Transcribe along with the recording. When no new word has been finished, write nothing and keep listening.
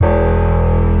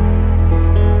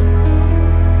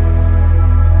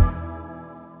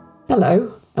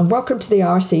Hello, and welcome to the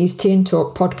RSC's Tea and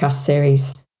Talk podcast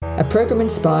series, a programme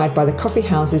inspired by the coffee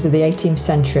houses of the 18th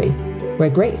century, where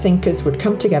great thinkers would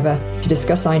come together to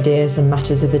discuss ideas and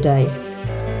matters of the day.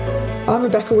 I'm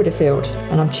Rebecca Widderfield,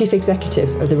 and I'm Chief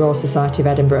Executive of the Royal Society of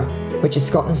Edinburgh, which is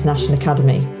Scotland's National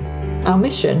Academy. Our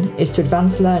mission is to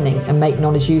advance learning and make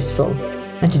knowledge useful,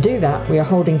 and to do that we are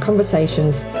holding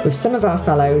conversations with some of our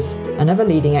fellows and other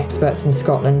leading experts in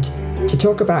Scotland to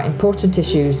talk about important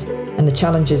issues and the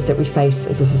challenges that we face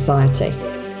as a society.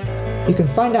 You can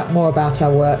find out more about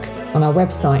our work on our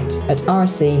website at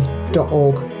rsc.org.uk.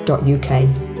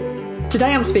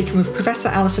 Today I'm speaking with Professor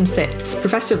Alison Phipps,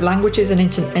 Professor of Languages and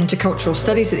Intercultural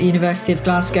Studies at the University of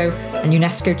Glasgow and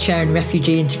UNESCO Chair in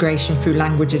Refugee Integration through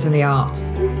Languages and the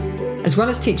Arts. As well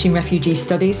as teaching refugee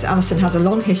studies, Alison has a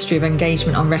long history of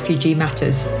engagement on refugee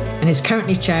matters and is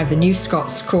currently chair of the New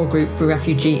Scots Core Group for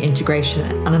Refugee Integration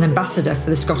and an ambassador for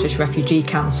the Scottish Refugee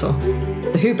Council.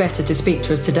 So who better to speak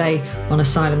to us today on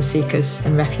asylum seekers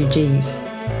and refugees?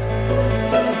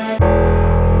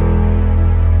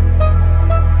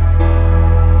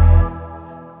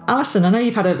 Alison, I know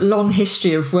you've had a long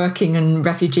history of working in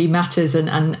refugee matters and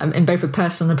in both a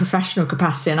personal and professional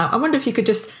capacity, and I wonder if you could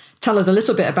just tell us a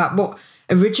little bit about what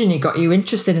originally got you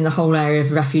interested in the whole area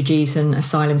of refugees and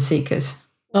asylum seekers.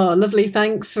 Oh, lovely.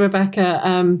 Thanks, Rebecca.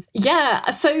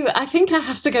 So I think I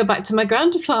have to go back to my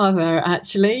grandfather,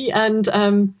 actually. And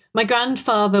my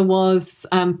grandfather was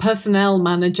personnel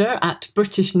manager at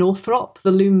British Northrop,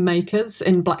 the loom makers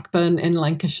in Blackburn in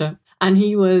Lancashire. And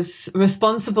he was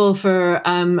responsible for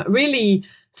really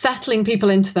settling people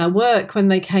into their work when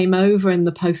they came over in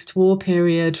the post-war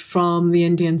period from the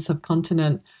Indian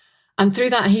subcontinent. And through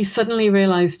that, he suddenly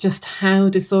realised just how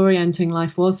disorienting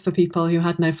life was for people who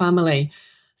had no family.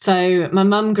 So my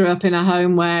mum grew up in a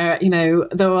home where,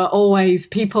 there were always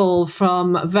people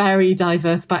from very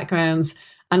diverse backgrounds.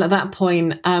 And at that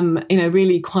point,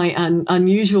 really quite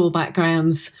unusual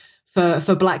backgrounds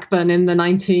for Blackburn in the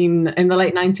late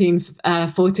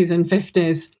 1940s and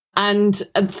 50s. And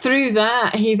through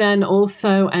that, he then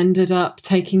also ended up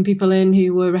taking people in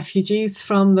who were refugees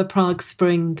from the Prague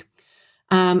Spring.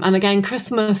 And again,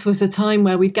 Christmas was a time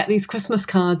where we'd get these Christmas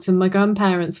cards, and my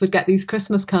grandparents would get these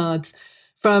Christmas cards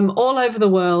from all over the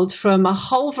world, from a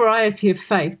whole variety of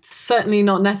faiths, certainly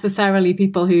not necessarily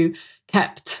people who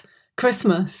kept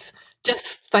Christmas,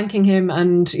 just thanking him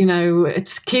and,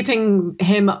 it's keeping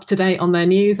him up to date on their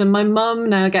news. And my mum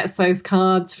now gets those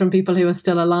cards from people who are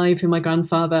still alive, who my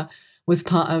grandfather was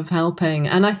part of helping.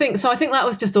 And I think that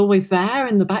was just always there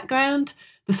in the background.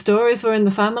 The stories were in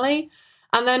the family.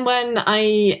 And then when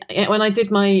I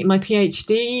did my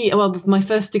PhD, my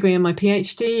first degree and my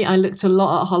PhD, I looked a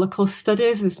lot at Holocaust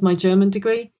studies as my German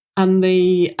degree and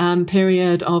the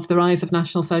period of the rise of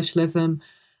National Socialism,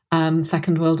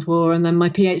 Second World War. And then my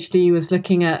PhD was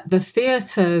looking at the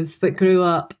theatres that grew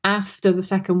up after the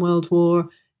Second World War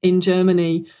in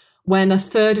Germany, when a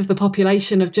third of the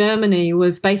population of Germany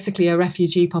was basically a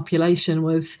refugee population,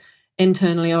 was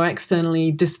internally or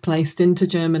externally displaced into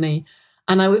Germany.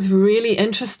 And I was really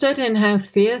interested in how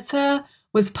theatre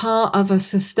was part of a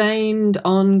sustained,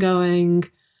 ongoing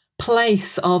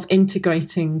place of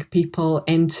integrating people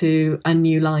into a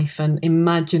new life and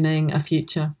imagining a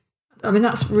future. I mean,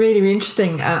 that's really, really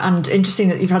interesting, and interesting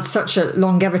that you've had such a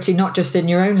longevity, not just in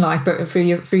your own life, but through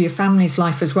your family's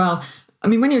life as well. I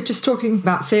mean, when you were just talking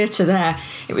about theatre there,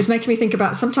 it was making me think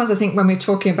about, sometimes I think when we're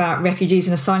talking about refugees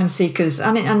and asylum seekers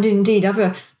and indeed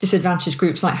other disadvantaged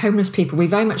groups like homeless people, we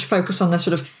very much focus on the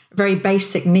sort of very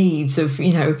basic needs of,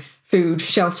 food,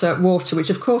 shelter, water, which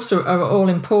of course are all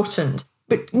important.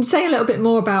 But can you say a little bit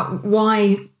more about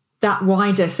why that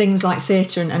wider things like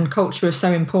theatre and culture are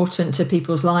so important to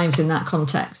people's lives in that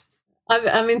context?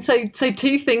 I mean, so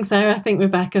two things there, I think,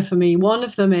 Rebecca, for me. One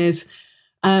of them is,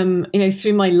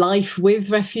 through my life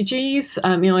with refugees,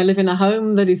 I live in a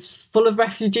home that is full of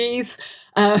refugees,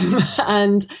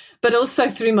 but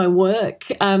also through my work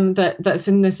that's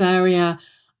in this area,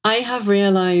 I have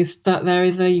realised that there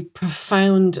is a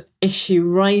profound issue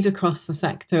right across the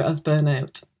sector of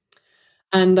burnout,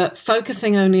 and that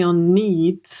focusing only on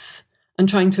needs and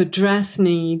trying to address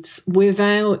needs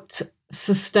without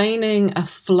sustaining a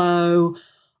flow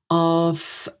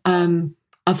of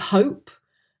hope,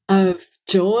 of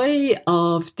joy,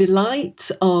 of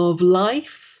delight, of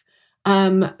life.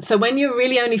 So when you're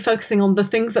really only focusing on the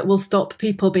things that will stop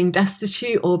people being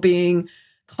destitute or being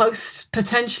close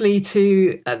potentially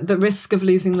to the risk of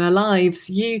losing their lives,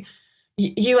 you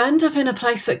end up in a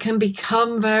place that can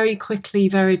become very quickly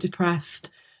very depressed,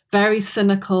 very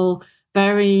cynical,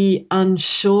 very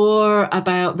unsure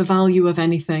about the value of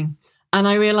anything. And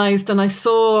I realized, and I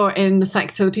saw in the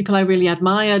sector, the people I really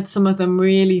admired, some of them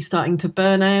really starting to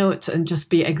burn out and just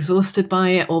be exhausted by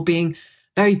it, or being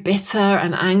very bitter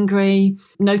and angry,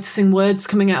 noticing words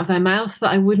coming out of their mouth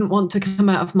that I wouldn't want to come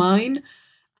out of mine.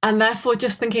 And therefore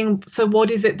just thinking, so what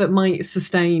is it that might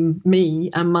sustain me,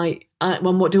 and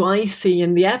what do I see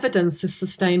in the evidence as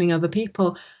sustaining other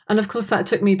people? And of course, that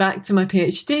took me back to my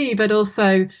PhD, but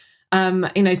also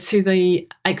to the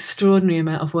extraordinary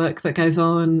amount of work that goes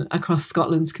on across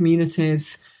Scotland's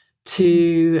communities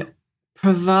to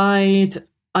provide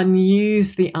and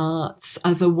use the arts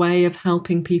as a way of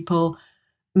helping people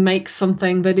make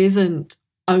something that isn't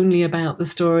only about the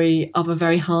story of a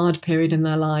very hard period in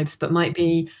their lives, but might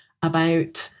be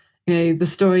about the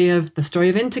story of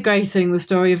integrating, the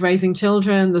story of raising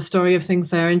children, the story of things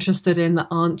they're interested in that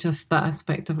aren't just that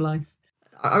aspect of life.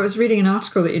 I was reading an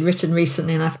article that you'd written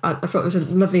recently, and I thought there was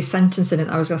a lovely sentence in it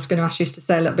that I was just going to ask you to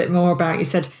say a little bit more about. You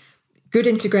said, good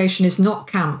integration is not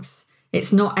camps,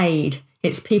 it's not aid,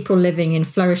 it's people living in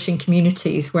flourishing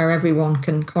communities where everyone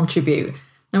can contribute.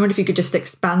 I wonder if you could just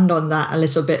expand on that a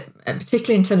little bit,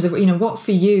 particularly in terms of, what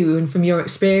for you and from your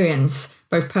experience,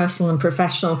 both personal and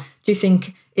professional, do you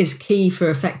think is key for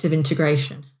effective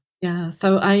integration? Yeah,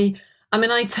 so I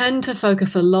tend to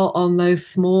focus a lot on those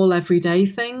small everyday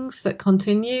things that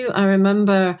continue. I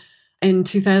remember in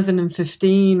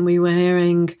 2015, we were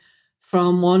hearing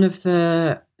from one of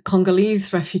the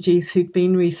Congolese refugees who'd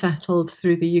been resettled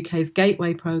through the UK's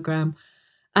Gateway programme.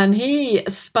 And he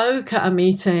spoke at a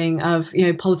meeting of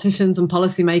politicians and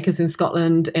policymakers in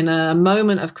Scotland in a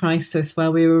moment of crisis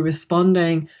where we were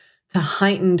responding to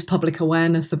heightened public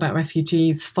awareness about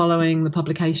refugees following the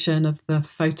publication of the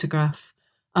photograph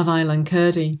of Aylan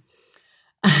Kurdi.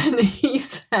 And he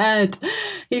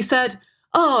said,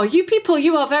 "Oh, you people,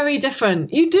 you are very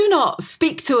different. You do not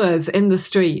speak to us in the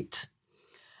street."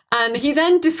 And he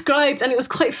then described, and it was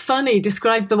quite funny,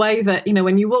 described the way that,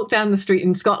 when you walk down the street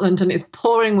in Scotland and it's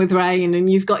pouring with rain and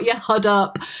you've got your hood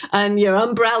up and your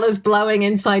umbrella's blowing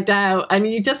inside out, and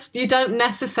you don't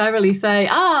necessarily say,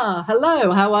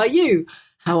 hello, how are you?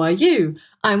 How are you?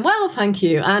 I'm well, thank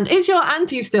you. And is your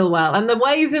auntie still well? And the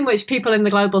ways in which people in the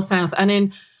global south and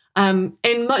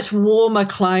in much warmer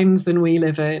climes than we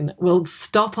live in will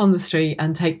stop on the street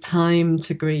and take time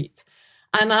to greet.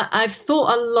 And I've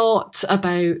thought a lot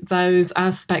about those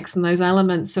aspects and those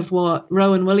elements of what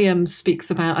Rowan Williams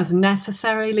speaks about as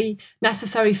necessary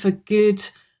for good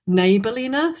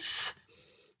neighbourliness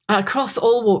across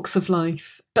all walks of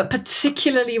life, but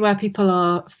particularly where people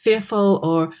are fearful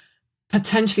or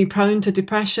potentially prone to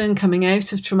depression coming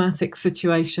out of traumatic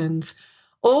situations,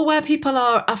 or where people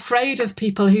are afraid of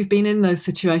people who've been in those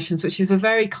situations, which is a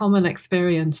very common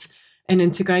experience in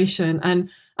integration. And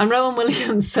Rowan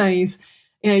Williams says,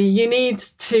 you need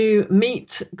to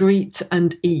meet, greet,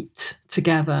 and eat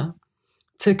together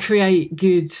to create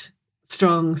good,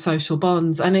 strong social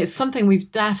bonds. And it's something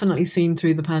we've definitely seen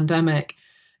through the pandemic.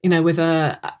 With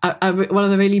one of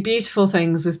the really beautiful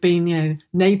things has been,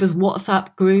 neighbours'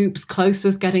 WhatsApp groups,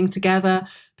 closest getting together,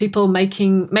 people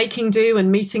making do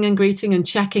and meeting and greeting and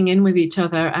checking in with each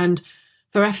other. And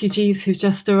for refugees who've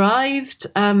just arrived,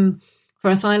 for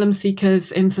asylum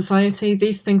seekers in society,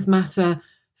 these things matter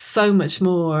so much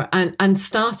more, and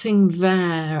starting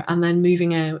there and then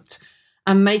moving out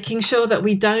and making sure that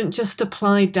we don't just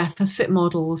apply deficit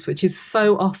models, which is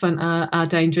so often our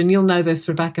danger. And you'll know this,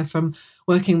 Rebecca, from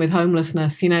working with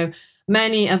homelessness.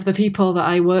 Many of the people that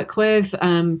I work with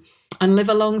and live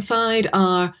alongside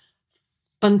are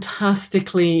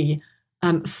fantastically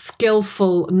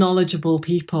skillful, knowledgeable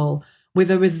people with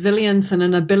a resilience and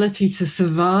an ability to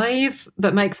survive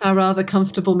that makes our rather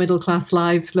comfortable middle-class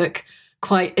lives look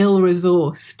quite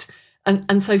ill-resourced.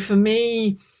 And so for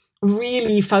me,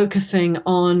 really focusing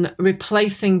on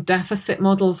replacing deficit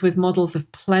models with models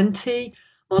of plenty,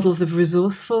 models of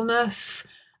resourcefulness,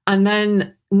 and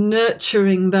then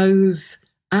nurturing those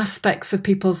aspects of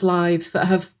people's lives that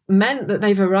have meant that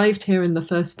they've arrived here in the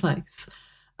first place,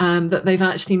 that they've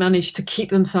actually managed to keep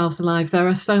themselves alive. There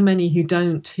are so many who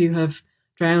don't, who have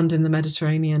drowned in the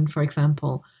Mediterranean, for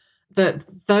example. That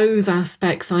those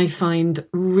aspects I find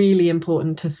really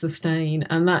important to sustain,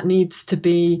 and that needs to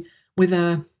be with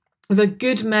a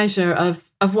good measure of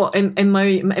what in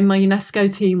my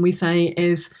UNESCO team we say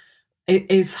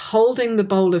is holding the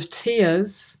bowl of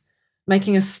tears,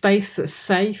 making a space that's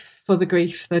safe for the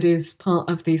grief that is part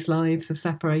of these lives of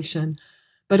separation,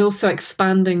 but also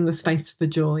expanding the space for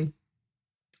joy.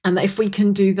 And if we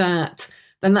can do that,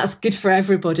 then that's good for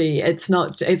everybody. It's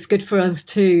good for us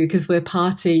too, because we're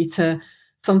party to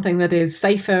something that is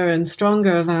safer and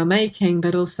stronger of our making,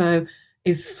 but also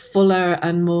is fuller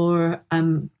and more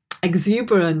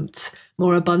exuberant,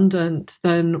 more abundant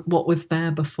than what was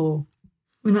there before.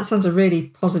 I mean, that sounds a really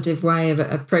positive way of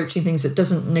approaching things that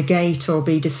doesn't negate or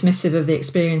be dismissive of the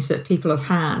experience that people have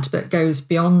had, but goes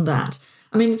beyond that.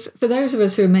 I mean, for those of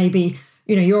us who are maybe,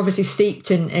 you're obviously steeped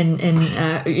in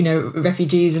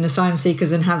refugees and asylum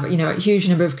seekers and have, a huge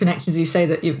number of connections. You say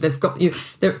that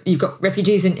you've got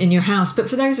refugees in your house. But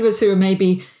for those of us who are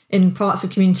maybe in parts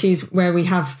of communities where we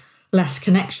have less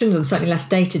connections and certainly less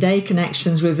day-to-day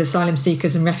connections with asylum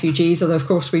seekers and refugees, although, of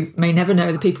course, we may never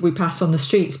know the people we pass on the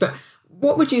streets. But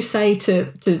what would you say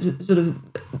to sort of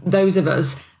those of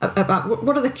us about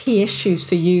what are the key issues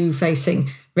for you facing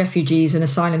refugees and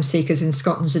asylum seekers in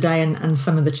Scotland today and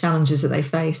some of the challenges that they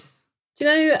face?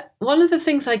 One of the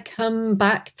things I come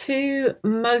back to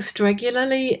most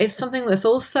regularly is something that's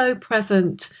also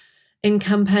present in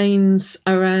campaigns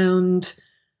around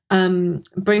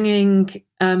bringing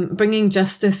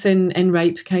justice in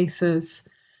rape cases.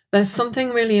 There's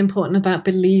something really important about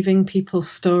believing people's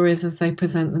stories as they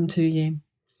present them to you.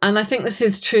 And I think this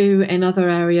is true in other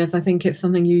areas. I think it's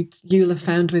something you'll have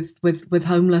found with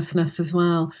homelessness as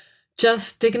well.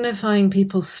 Just dignifying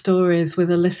people's stories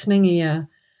with a listening ear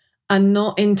and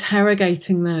not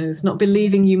interrogating those, not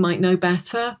believing you might know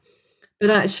better, but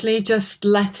actually just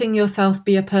letting yourself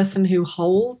be a person who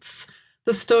holds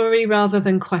the story rather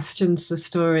than questions the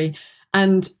story.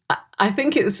 And I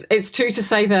think it's true to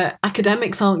say that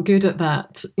academics aren't good at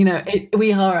that.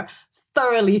 We are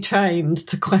thoroughly trained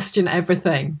to question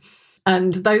everything.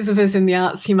 And those of us in the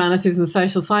arts, humanities and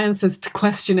social sciences to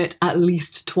question it at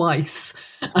least twice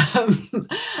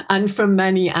and from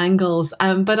many angles.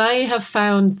 But I have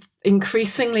found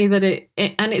increasingly that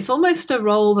and it's almost a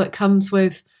role that comes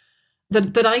with,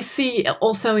 that I see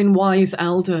also in wise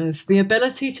elders, the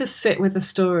ability to sit with a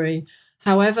story,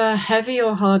 however heavy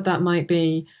or hard that might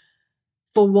be,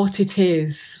 for what it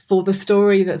is, for the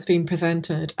story that's been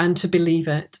presented, and to believe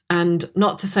it, and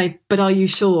not to say, but are you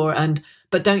sure?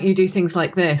 But don't you do things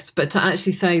like this? But to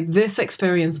actually say, this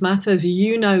experience matters,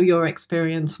 your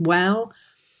experience well,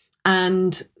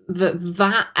 and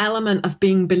that element of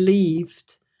being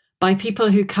believed by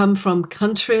people who come from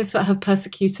countries that have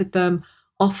persecuted them,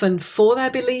 often for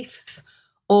their beliefs,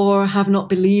 or have not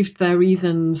believed their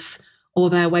reasons or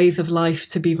their ways of life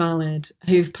to be valid,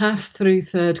 who've passed through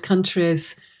third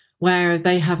countries where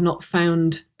they have not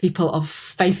found people of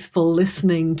faithful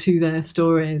listening to their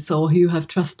stories, or who have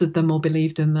trusted them or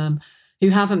believed in them, who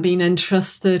haven't been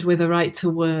entrusted with a right to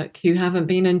work, who haven't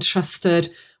been entrusted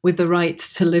with the right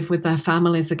to live with their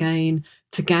families again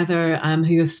together,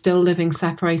 who are still living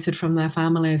separated from their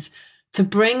families, to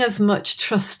bring as much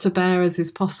trust to bear as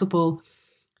is possible,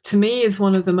 to me, is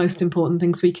one of the most important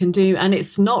things we can do. And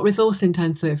it's not resource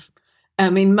intensive.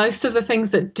 I mean, most of the things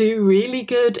that do really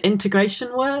good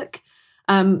integration work,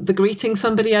 the greeting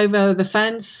somebody over the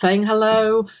fence, saying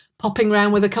hello, popping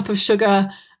around with a cup of sugar,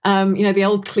 the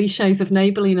old cliches of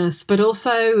neighborliness, but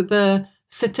also the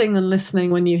sitting and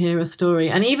listening when you hear a story.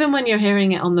 And even when you're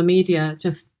hearing it on the media,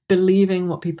 just believing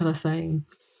what people are saying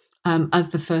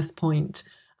as the first point.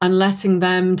 And letting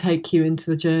them take you into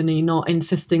the journey, not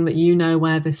insisting that you know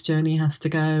where this journey has to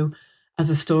go as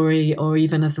a story or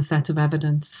even as a set of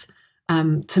evidence.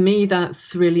 To me,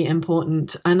 that's really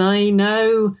important. And I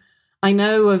know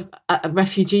of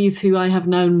refugees who I have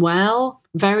known well,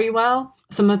 very well,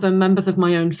 some of them members of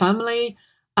my own family,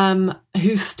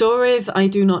 whose stories I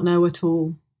do not know at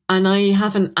all. And I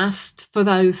haven't asked for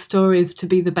those stories to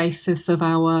be the basis of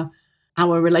our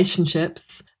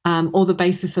relationships. Or the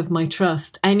basis of my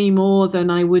trust, any more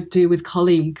than I would do with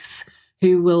colleagues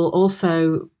who will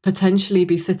also potentially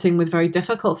be sitting with very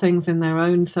difficult things in their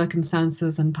own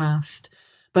circumstances and past.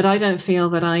 But I don't feel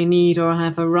that I need or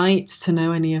have a right to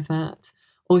know any of that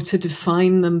or to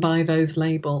define them by those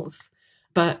labels.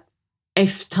 But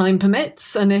if time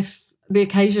permits and if the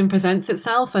occasion presents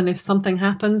itself and if something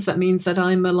happens that means that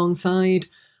I'm alongside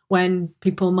when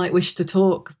people might wish to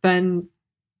talk, then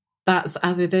that's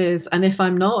as it is. And if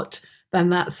I'm not, then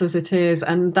that's as it is.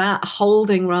 And that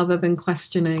holding rather than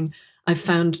questioning, I've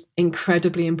found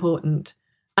incredibly important.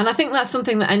 And I think that's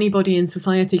something that anybody in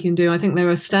society can do. I think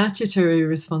there are statutory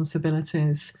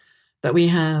responsibilities that we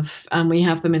have, and we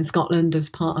have them in Scotland as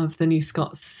part of the New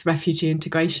Scots Refugee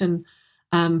Integration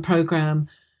programme,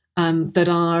 that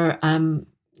are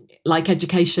like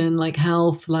education, like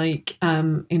health, like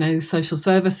social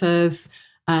services,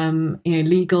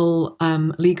 legal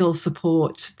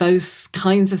support, those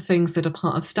kinds of things that are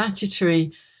part of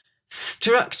statutory,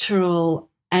 structural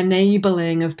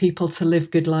enabling of people to live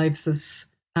good lives as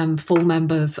full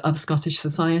members of Scottish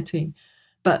society.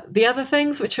 But the other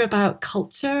things which are about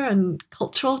culture and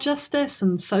cultural justice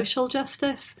and social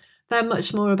justice, They're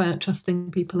much more about trusting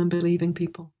people and believing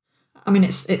people. I mean,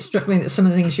 it struck me that some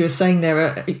of the things you were saying there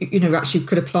are, actually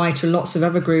could apply to lots of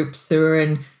other groups who are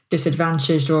in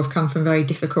disadvantaged or have come from very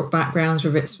difficult backgrounds,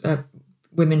 whether it's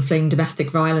women fleeing domestic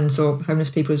violence or homeless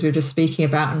people, as we were just speaking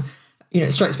about. And,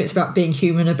 it strikes me it's about being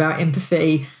human, about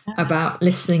empathy, about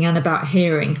listening and about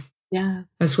hearing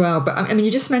as well. But I mean,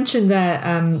 you just mentioned there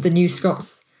the New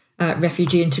Scots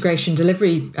Refugee Integration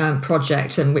Delivery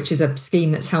Project, which is a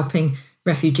scheme that's helping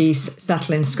refugees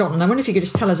settle in Scotland. I wonder if you could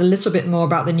just tell us a little bit more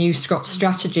about the New Scots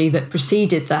strategy that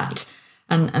preceded that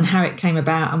and how it came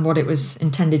about and what it was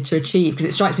intended to achieve. Because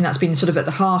it strikes me that's been sort of at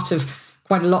the heart of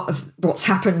quite a lot of what's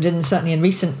happened, certainly in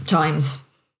recent times.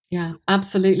 Yeah,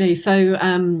 absolutely. So,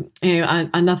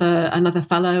 another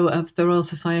fellow of the Royal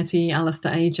Society,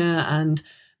 Alistair Ager, and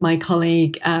my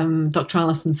colleague, Dr.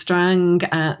 Alison Strang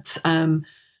at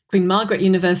Queen Margaret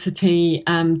University,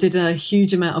 did a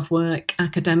huge amount of work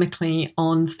academically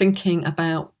on thinking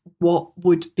about what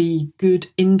would be good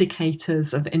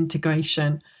indicators of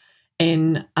integration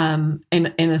in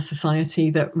a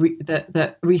society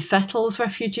that resettles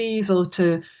refugees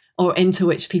or into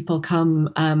which people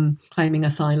come claiming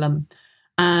asylum.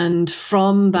 And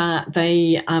from that,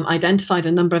 they identified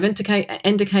a number of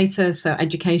indicators, so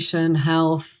education,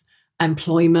 health,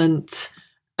 employment,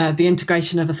 the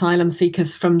integration of asylum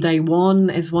seekers from day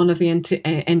one is one of the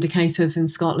indicators in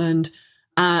Scotland.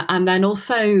 And then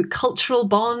also cultural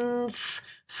bonds,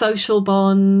 social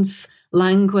bonds,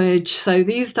 language. So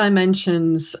these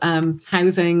dimensions,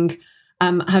 housing,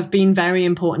 have been very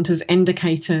important as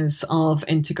indicators of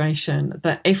integration,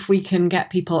 that if we can get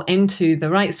people into the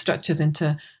right structures,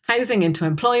 into housing, into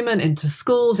employment, into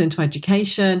schools, into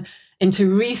education,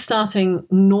 into restarting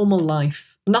normal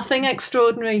life, nothing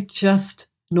extraordinary, just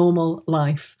normal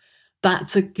life,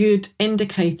 that's a good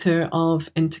indicator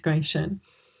of integration.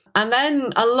 And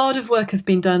then a lot of work has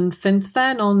been done since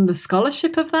then on the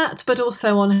scholarship of that, but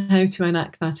also on how to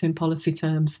enact that in policy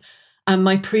terms. And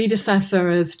my predecessor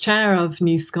as chair of the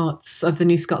New Scots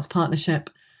Partnership,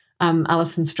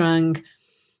 Alison Strang,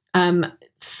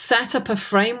 set up a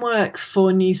framework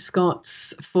for New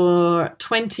Scots for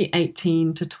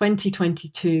 2018 to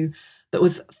 2022 that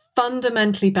was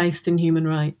fundamentally based in human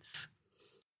rights.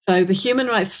 So the human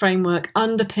rights framework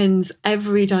underpins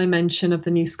every dimension of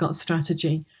the New Scots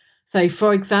strategy. So,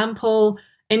 for example,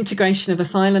 integration of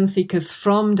asylum seekers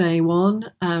from day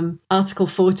one. Article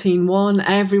 14.1,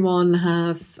 everyone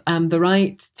has the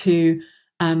right to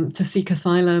seek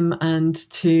asylum and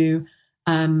to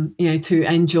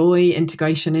enjoy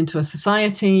integration into a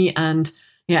society. And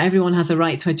everyone has a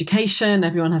right to education.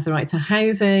 Everyone has a right to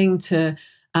housing, to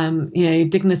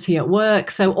dignity at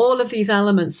work. So all of these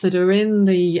elements that are in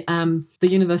the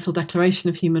Universal Declaration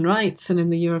of Human Rights and in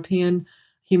the European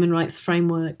human rights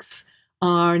frameworks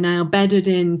are now bedded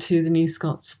into the New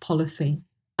Scots policy.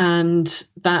 And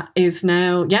that is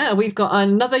now, we've got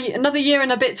another year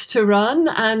and a bit to run.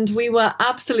 And we were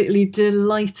absolutely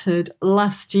delighted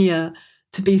last year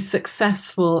to be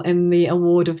successful in the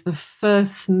award of the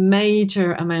first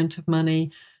major amount of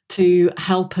money to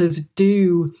help us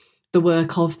do the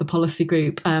work of the policy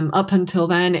group. Up until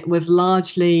then, it was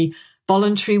largely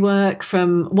voluntary work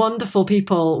from wonderful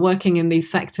people working in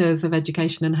these sectors of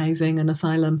education and housing and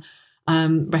asylum,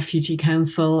 Refugee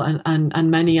Council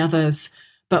and many others.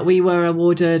 But we were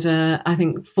awarded, I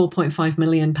think, £4.5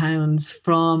 million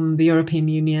from the European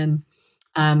Union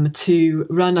to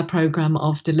run a programme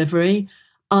of delivery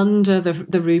under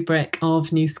the rubric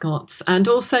of New Scots, and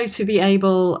also to be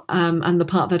able, and the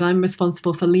part that I'm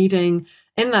responsible for leading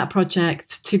in that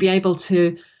project, to be able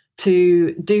to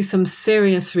do some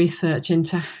serious research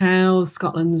into how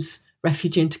Scotland's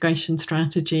refugee integration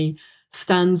strategy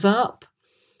stands up,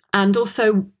 and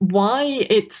also why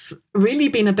it's really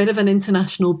been a bit of an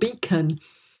international beacon.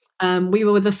 We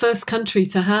were the first country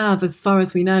to have, as far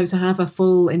as we know, to have a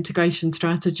full integration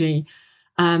strategy.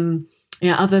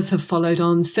 Others have followed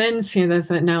on since.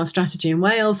 There's now a strategy in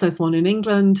Wales, there's one in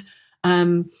England,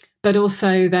 but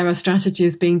also there are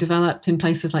strategies being developed in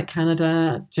places like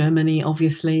Canada, Germany,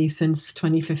 obviously, since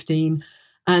 2015.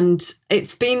 And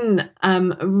it's been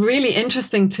really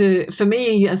interesting for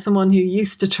me, as someone who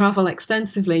used to travel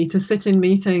extensively, to sit in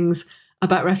meetings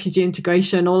about refugee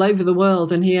integration all over the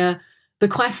world and hear the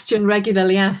question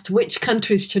regularly asked, which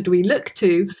countries should we look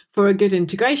to for a good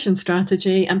integration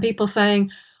strategy? And people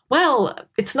saying, well,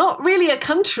 it's not really a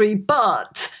country,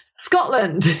 but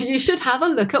Scotland, you should have a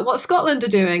look at what Scotland are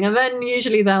doing. And then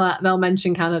usually they'll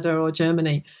mention Canada or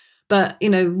Germany. But,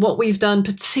 what we've done,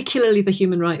 particularly the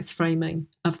human rights framing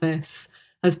of this,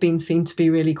 has been seen to be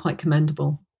really quite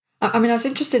commendable. I mean, I was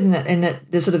interested in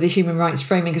the sort of the human rights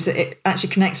framing, because it actually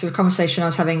connects with a conversation I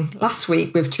was having last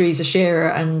week with Teresa Shearer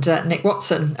and Nick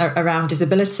Watson around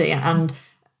disability, and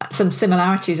some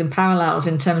similarities and parallels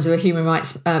in terms of a human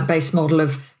rights based model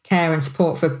of care and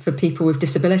support for people with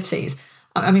disabilities.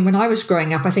 I mean, when I was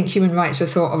growing up, I think human rights were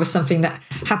thought of as something that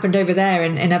happened over there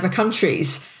in other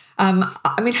countries.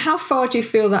 I mean, how far do you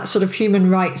feel that sort of human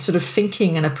rights sort of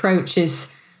thinking and approach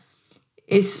is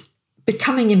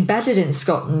becoming embedded in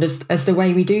Scotland as the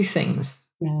way we do things?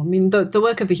 Yeah, I mean, the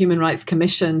work of the Human Rights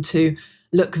Commission to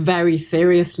look very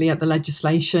seriously at the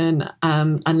legislation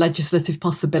and legislative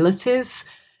possibilities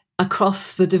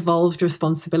across the devolved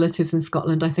responsibilities in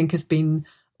Scotland, I think has been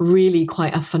really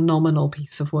quite a phenomenal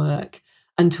piece of work.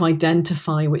 And to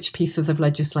identify which pieces of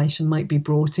legislation might be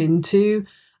brought into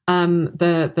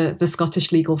the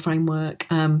Scottish legal framework,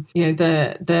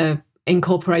 the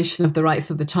incorporation of the rights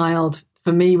of the child,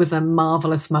 for me, was a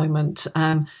marvellous moment,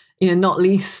 not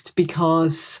least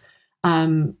because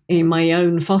my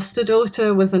own foster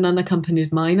daughter was an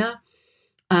unaccompanied minor,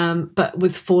 but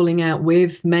was falling out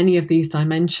with many of these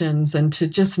dimensions. And to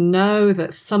just know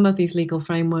that some of these legal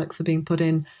frameworks are being put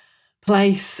in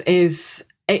place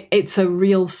it's a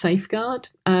real safeguard.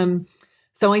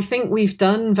 So I think we've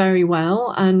done very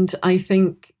well, and I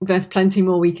think there's plenty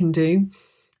more we can do.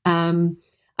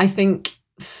 I think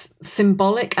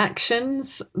symbolic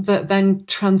actions that then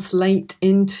translate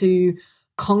into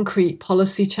concrete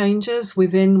policy changes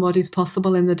within what is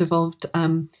possible in the devolved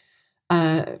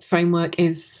framework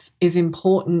is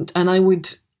important. And I would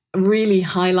really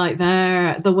highlight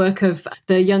there the work of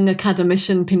the young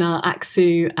academician Pinar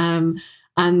Aksu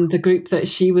and the group that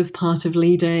she was part of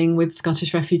leading with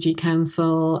Scottish Refugee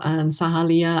Council and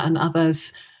Sahalia and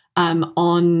others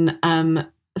on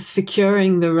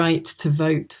securing the right to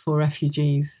vote for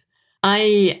refugees.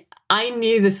 I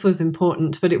knew this was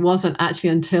important, but it wasn't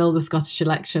actually until the Scottish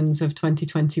elections of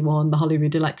 2021, the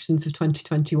Holyrood elections of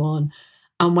 2021,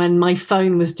 and when my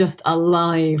phone was just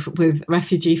alive with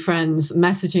refugee friends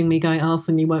messaging me going,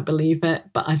 "Alison, you won't believe it,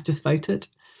 but I've just voted."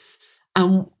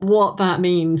 And what that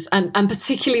means, and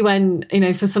particularly when,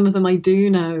 for some of them, I do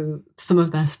know some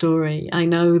of their story. I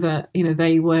know that,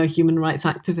 they were human rights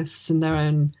activists in their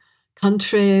own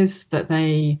countries, that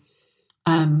they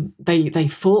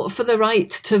fought for the right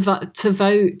to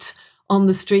vote on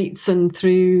the streets and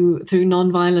through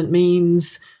non-violent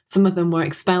means. Some of them were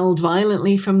expelled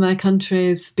violently from their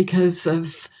countries because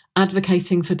of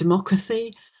advocating for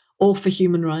democracy or for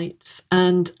human rights.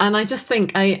 And I just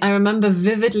think I remember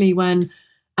vividly when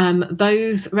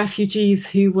those refugees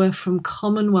who were from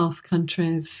Commonwealth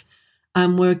countries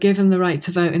were given the right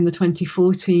to vote in the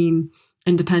 2014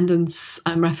 independence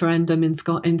referendum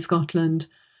in Scotland.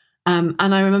 And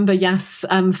I remember,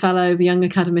 fellow, the young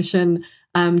academician,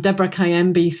 Deborah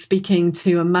Kayembe, speaking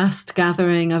to a massed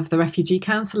gathering of the Refugee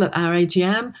Council at our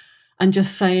AGM and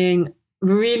just saying,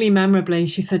 really memorably,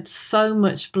 she said, "So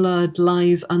much blood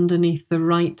lies underneath the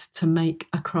right to make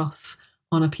a cross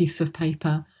on a piece of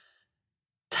paper.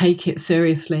 Take it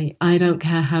seriously. I don't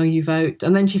care how you vote."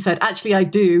 And then she said, "Actually, I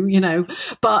do,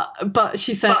 but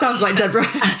she said..." Sounds like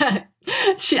Deborah.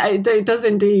 It does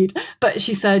indeed. But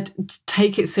she said,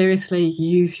 "Take it seriously,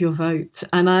 use your vote."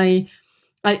 And I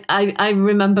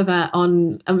remember that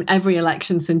on every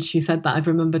election since she said that. I've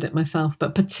remembered it myself,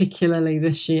 but particularly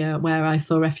this year where I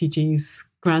saw refugees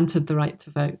granted the right to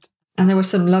vote. And there were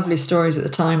some lovely stories at the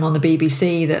time on the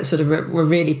BBC that sort of were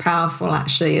really powerful,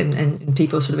 actually, and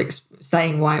people sort of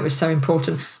saying why it was so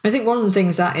important. I think one of the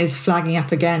things that is flagging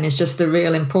up again is just the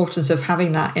real importance of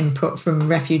having that input from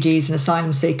refugees and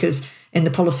asylum seekers in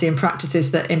the policy and practices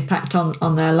that impact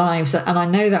on their lives. And I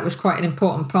know that was quite an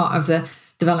important part of the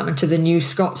development of the New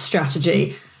Scots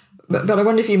strategy. But I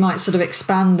wonder if you might sort of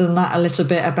expand on that a little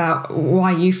bit about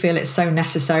why you feel it's so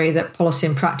necessary that policy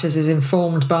and practice is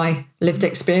informed by lived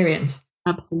experience.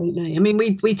 Absolutely. I mean,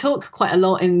 we talk quite a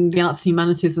lot in the arts and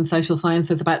humanities and social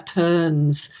sciences about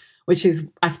turns, which is,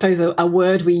 I suppose, a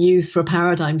word we use for a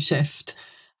paradigm shift.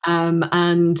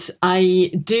 And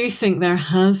I do think there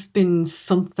has been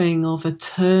something of a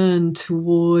turn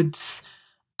towards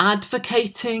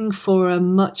advocating for a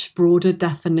much broader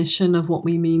definition of what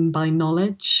we mean by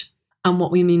knowledge and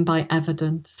what we mean by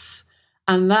evidence.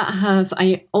 And that has,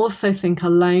 I also think,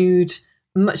 allowed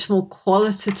much more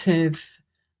qualitative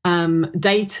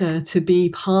data to be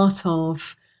part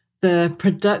of the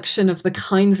production of the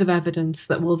kinds of evidence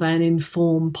that will then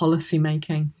inform policy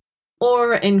making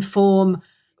or inform,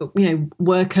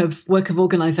 work of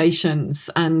organizations,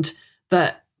 and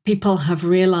that people have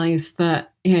realized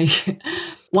that,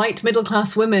 white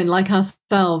middle-class women like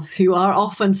ourselves, who are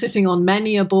often sitting on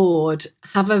many a board,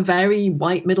 have a very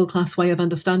white middle-class way of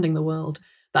understanding the world.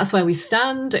 That's where we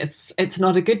stand. It's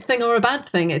not a good thing or a bad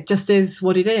thing. It just is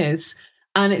what it is.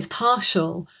 And it's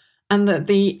partial. And that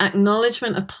the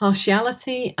acknowledgement of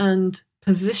partiality and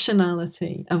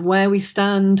positionality of where we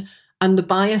stand and the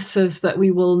biases that we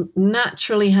will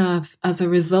naturally have as a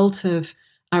result of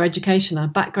our education, our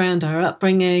background, our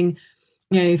upbringing,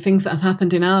 things that have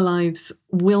happened in our lives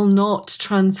will not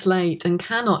translate and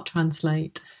cannot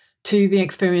translate to the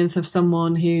experience of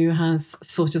someone who has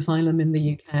sought asylum in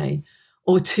the UK,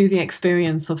 or to the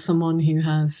experience of someone who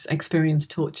has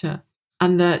experienced torture.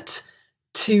 And that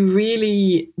to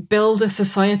really build a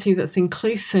society that's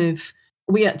inclusive,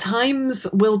 we at times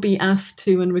will be asked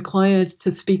to and required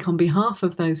to speak on behalf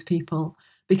of those people,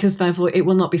 because therefore it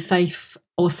will not be safe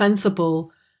or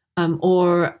sensible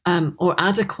or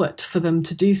adequate for them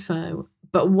to do so.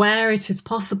 But where it is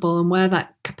possible and where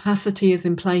that capacity is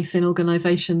in place in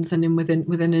organisations and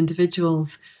within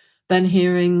individuals, then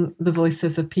hearing the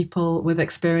voices of people with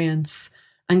experience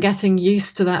and getting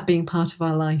used to that being part of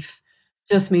our life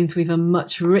just means we've a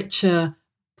much richer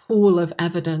pool of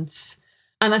evidence.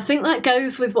 And I think that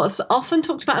goes with what's often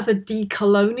talked about as a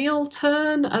decolonial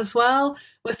turn as well.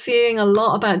 We're seeing a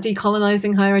lot about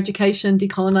decolonising higher education,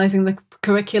 decolonising the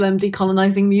curriculum,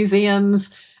 decolonising museums.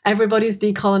 Everybody's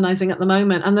decolonising at the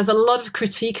moment. And there's a lot of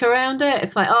critique around it.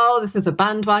 It's like, oh, this is a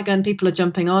bandwagon. People are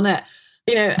jumping on it.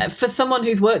 For someone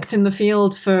who's worked in the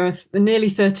field for nearly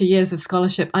 30 years of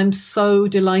scholarship, I'm so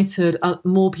delighted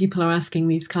more people are asking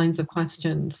these kinds of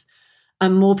questions.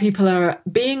 And more people are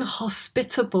being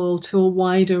hospitable to a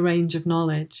wider range of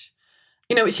knowledge,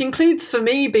 which includes for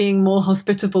me being more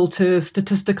hospitable to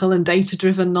statistical and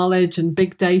data-driven knowledge and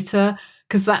big data,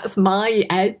 because that's my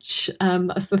edge.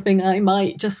 That's the thing I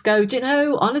might just go,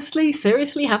 honestly,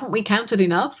 seriously, haven't we counted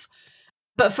enough?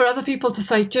 But for other people to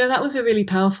say, that was a really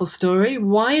powerful story.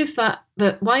 Why is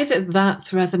it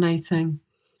that's resonating?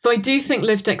 So I do think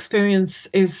lived experience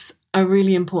is a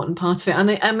really important part of it.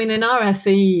 And I mean, in our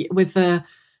SE, with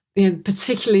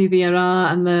particularly the ERA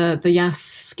and the YAS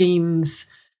schemes,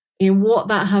 what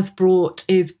that has brought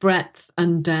is breadth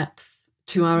and depth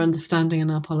to our understanding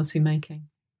and our policy making.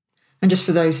 And just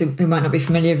for those who might not be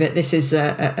familiar with it, this is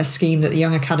a scheme that the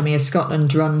Young Academy of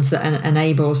Scotland runs that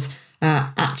enables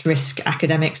at-risk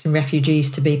academics and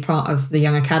refugees to be part of the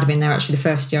Young Academy. And they're actually the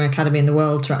first Young Academy in the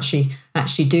world to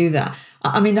actually do that.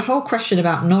 I mean, the whole question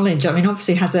about knowledge,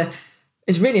 obviously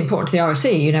is really important to the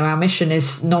RSE. Our mission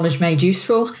is knowledge made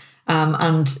useful.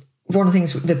 And one of the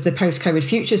things the Post-COVID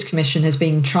Futures Commission has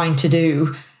been trying to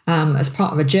do as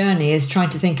part of a journey is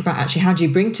trying to think about actually how do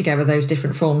you bring together those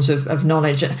different forms of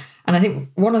knowledge. And I think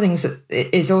one of the things that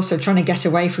is also trying to get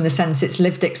away from the sense it's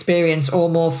lived experience or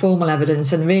more formal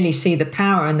evidence, and really see the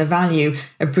power and the value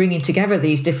of bringing together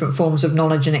these different forms of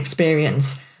knowledge and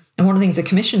experience. And one of the things the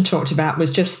Commission talked about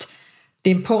was just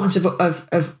the importance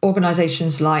of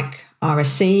organisations like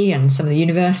RSE and some of the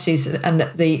universities, and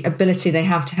the ability they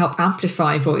have to help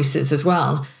amplify voices as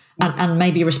well, and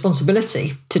maybe a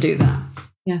responsibility to do that.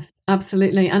 Yes,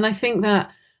 absolutely. And I think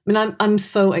that, I'm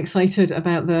so excited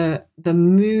about the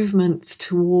movement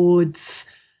towards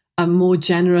a more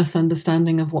generous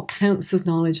understanding of what counts as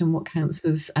knowledge and what counts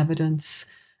as evidence.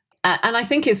 And I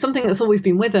think it's something that's always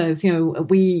been with us.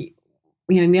 We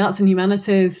in the arts and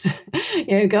humanities,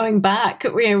 going back,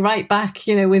 right back,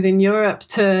 within Europe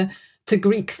to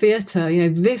Greek theatre.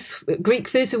 This Greek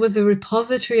theatre was a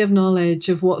repository of knowledge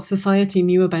of what society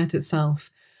knew about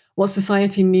itself, what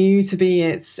society knew to be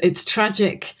its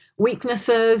tragic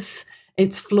weaknesses,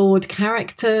 its flawed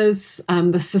characters,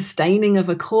 the sustaining of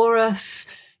a chorus.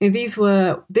 This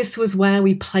was where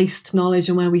we placed knowledge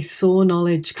and where we saw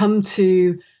knowledge come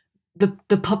to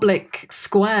the public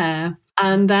square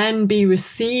and then be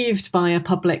received by a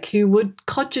public who would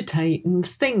cogitate and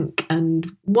think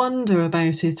and wonder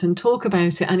about it and talk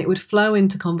about it, and it would flow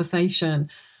into conversation.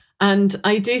 And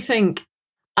I do think,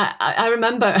 I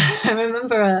remember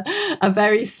a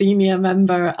very senior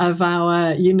member of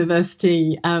our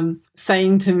university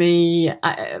saying to me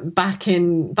back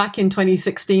in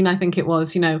 2016, I think it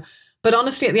was, but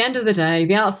honestly, at the end of the day,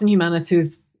 the arts and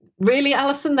humanities, really,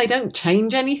 Alison, they don't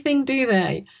change anything, do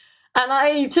they? And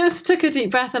I just took a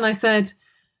deep breath and I said,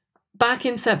 back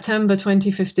in September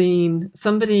 2015,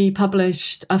 somebody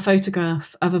published a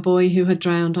photograph of a boy who had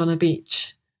drowned on a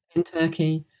beach in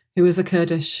Turkey, who was a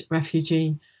Kurdish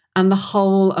refugee. And the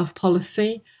whole of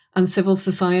policy and civil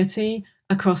society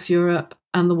across Europe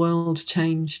and the world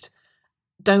changed.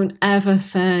 Don't ever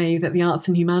say that the arts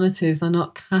and humanities are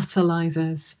not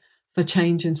catalyzers for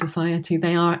change in society.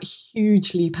 They are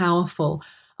hugely powerful.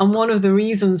 And one of the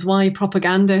reasons why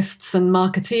propagandists and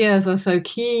marketeers are so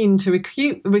keen to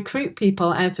recruit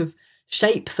people out of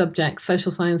SHAPE subjects,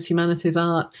 social science, humanities,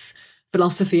 arts,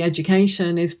 philosophy,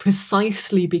 education, is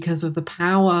precisely because of the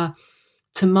power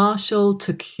to marshal,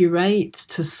 to curate,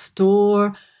 to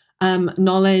store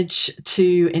knowledge,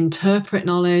 to interpret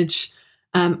knowledge,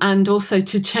 and also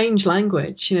to change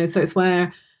language. So it's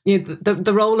where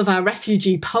the role of our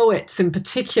refugee poets in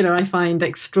particular, I find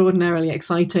extraordinarily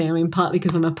exciting. I mean, partly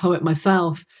because I'm a poet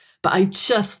myself, but I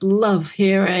just love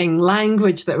hearing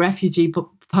language that refugee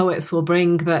poets will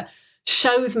bring that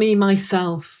shows me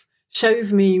myself,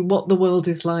 shows me what the world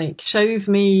is like, shows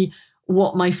me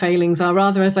what my failings are.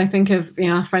 Rather, as I think of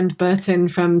our friend Bertin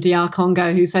from DR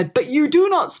Congo, who said, "But you do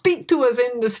not speak to us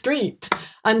in the street."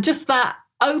 And just that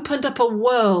opened up a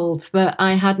world that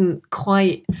I hadn't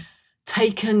quite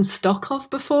taken stock of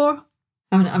before.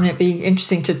 I mean, it'd be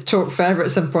interesting to talk further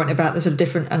at some point about the sort of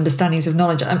different understandings of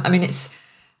knowledge. I mean, it's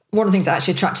one of the things that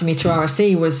actually attracted me to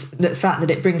RSE was the fact that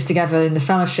it brings together in the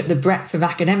fellowship the breadth of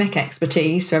academic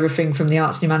expertise, so everything from the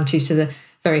arts and humanities to the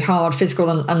very hard physical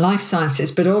and life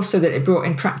sciences, but also that it brought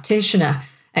in practitioner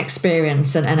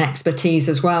experience and expertise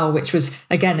as well, which was,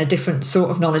 again, a different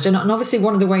sort of knowledge. And obviously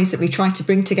one of the ways that we try to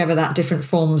bring together that different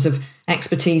forms of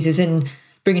expertise is in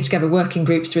bringing together working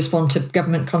groups to respond to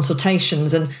government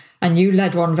consultations. And you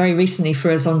led one very recently for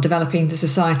us on developing the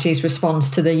Society's response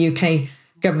to the UK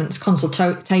government's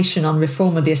consultation on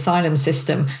reform of the asylum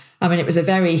system. I mean, it was a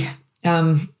very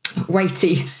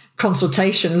weighty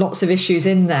consultation, lots of issues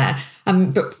in there.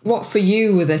 But what for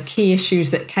you were the key issues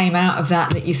that came out of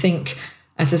that you think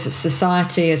as a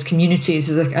society, as communities,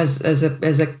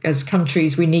 as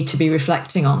countries, we need to be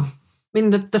reflecting on? I mean,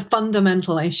 the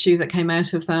fundamental issue that came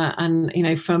out of that,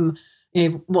 and, from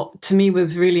what to me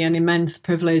was really an immense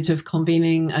privilege of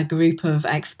convening a group of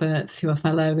experts who are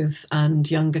fellows and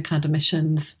young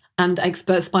academicians and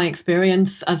experts by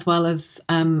experience, as well as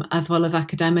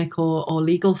academic or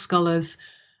legal scholars,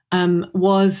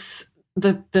 was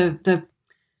the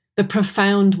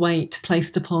profound weight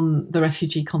placed upon the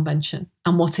Refugee Convention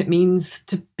and what it means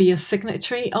to be a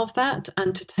signatory of that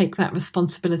and to take that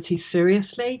responsibility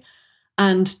seriously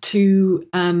and to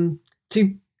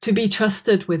be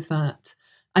trusted with that.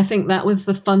 I think that was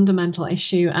the fundamental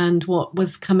issue, and what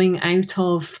was coming out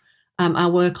of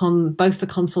our work on both the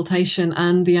consultation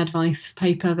and the advice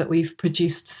paper that we've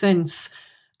produced since,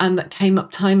 and that came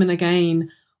up time and again,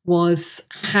 was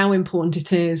how important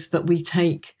it is that we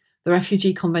take the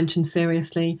Refugee Convention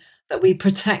seriously, that we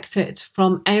protect it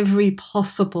from every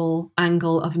possible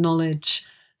angle of knowledge.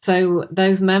 So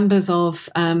those members of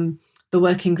the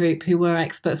working group who were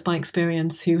experts by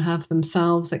experience, who have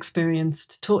themselves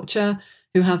experienced torture,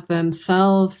 who have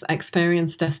themselves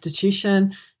experienced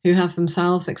destitution, who have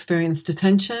themselves experienced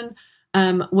detention,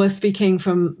 were speaking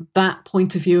from that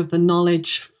point of view of the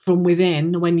knowledge from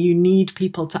within. When you need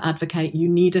people to advocate, you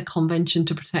need a convention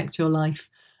to protect your life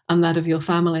and that of your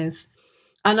families.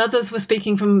 And others were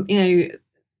speaking from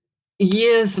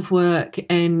years of work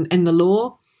in the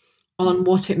law on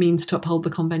what it means to uphold the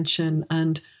convention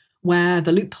and where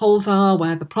the loopholes are,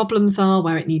 where the problems are,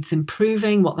 where it needs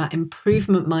improving, what that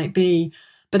improvement might be.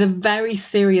 But a very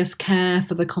serious care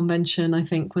for the convention, I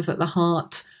think, was at the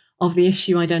heart of the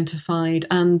issue identified,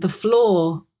 and the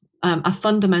flaw, a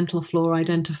fundamental flaw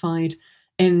identified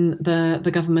in the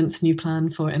government's new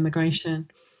plan for immigration.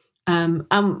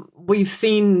 And we've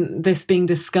seen this being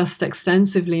discussed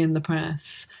extensively in the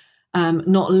press,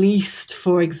 not least,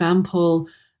 for example,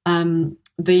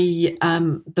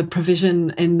 the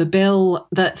provision in the bill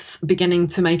that's beginning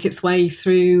to make its way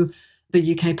through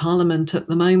the UK Parliament at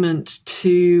the moment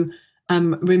to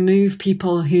remove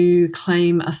people who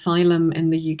claim asylum in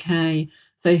the UK,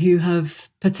 so who have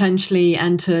potentially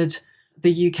entered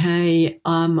the UK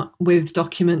with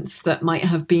documents that might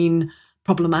have been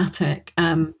problematic,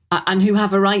 and who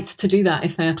have a right to do that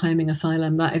if they are claiming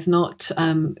asylum. That is not,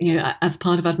 as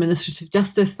part of administrative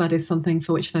justice, that is something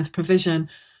for which there's provision.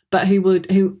 But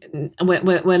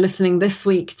we're listening this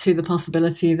week to the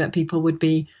possibility that people would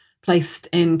be placed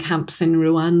in camps in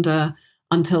Rwanda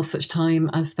until such time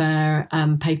as their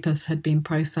papers had been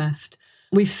processed.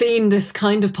 We've seen this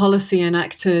kind of policy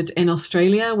enacted in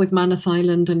Australia with Manus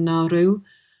Island and Nauru.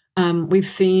 We've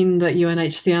seen that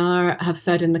UNHCR have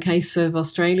said in the case of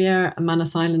Australia,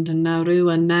 Manus Island and Nauru,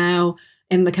 and now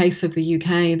in the case of the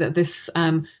UK, that this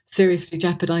seriously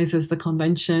jeopardises the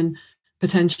convention,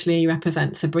 potentially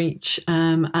represents a breach,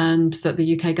 and that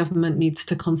the UK government needs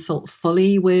to consult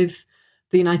fully with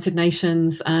the United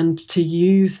Nations and to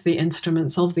use the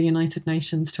instruments of the United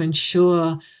Nations to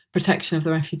ensure protection of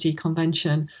the Refugee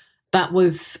Convention. that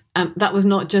was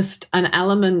not just an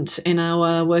element in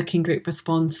our working group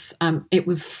response. It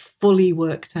was fully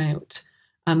worked out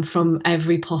from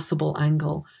every possible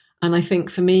angle. And I think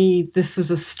for me, this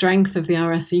was a strength of the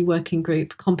RSE working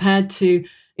group compared to,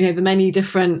 the many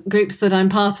different groups that I'm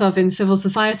part of in civil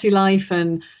society life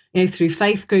and, through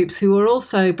faith groups who were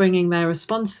also bringing their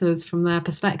responses from their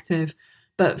perspective.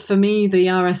 But for me, the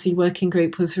RSE working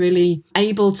group was really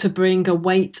able to bring a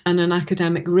weight and an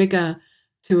academic rigor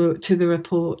to the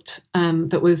report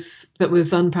that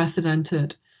was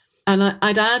unprecedented. And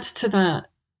I'd add to that,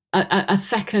 a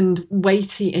second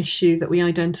weighty issue that we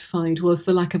identified was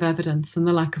the lack of evidence and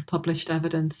the lack of published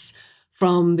evidence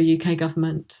from the UK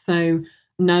government. So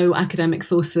no academic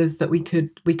sources that we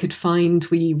could find.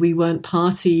 We weren't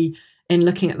party in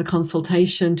looking at the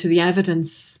consultation to the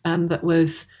evidence that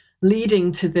was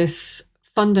leading to this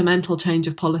fundamental change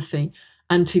of policy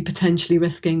and to potentially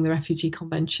risking the Refugee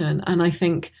Convention. And I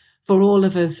think for all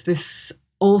of us, this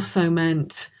also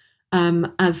meant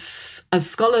as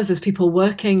scholars, as people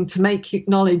working to make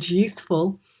knowledge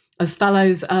useful, as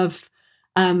fellows of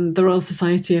the Royal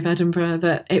Society of Edinburgh,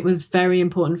 that it was very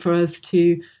important for us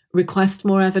to request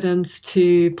more evidence,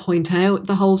 to point out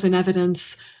the holes in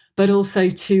evidence, but also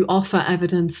to offer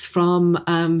evidence from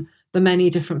the many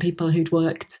different people who'd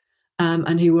worked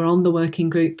and who were on the working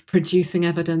group, producing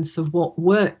evidence of what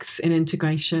works in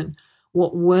integration,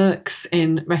 what works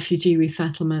in refugee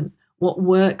resettlement, what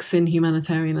works in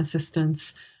humanitarian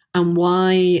assistance, and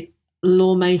why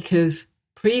lawmakers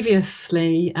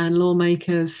previously and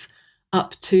lawmakers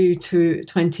up to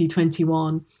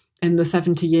 2021, in the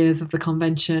 70 years of the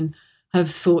convention, have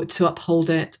sought to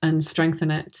uphold it and strengthen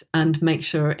it and make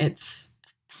sure it's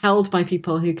held by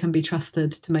people who can be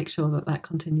trusted to make sure that that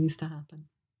continues to happen.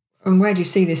 And where do you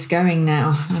see this going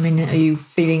now? I mean, are you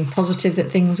feeling positive that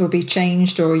things will be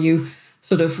changed, or are you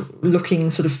sort of looking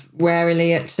sort of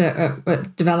warily at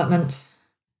development?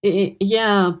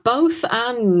 Yeah, both.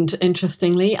 And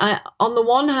interestingly, on the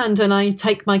one hand, and I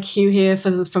take my cue here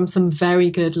from some very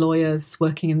good lawyers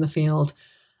working in the field,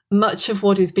 much of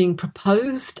what is being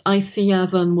proposed I see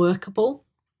as unworkable,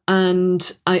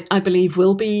 and I believe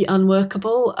will be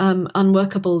unworkable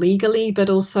legally,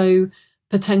 but also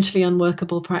potentially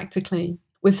unworkable practically.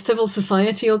 With civil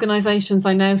society organisations,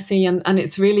 I now see, and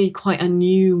it's really quite a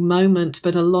new moment,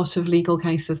 but a lot of legal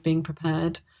cases being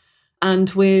prepared. And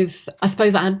with, I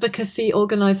suppose, advocacy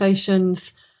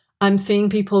organisations, I'm seeing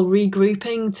people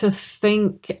regrouping to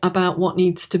think about what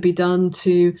needs to be done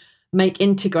to make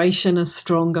integration a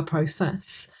stronger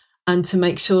process, and to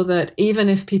make sure that even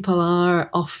if people are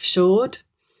offshored,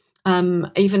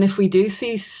 even if we do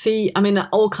see, I mean,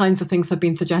 all kinds of things have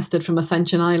been suggested, from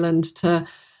Ascension Island to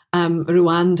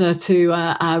Rwanda to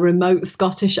a remote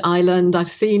Scottish island.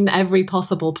 I've seen every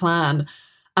possible plan.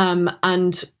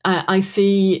 And I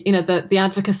see, the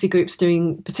advocacy groups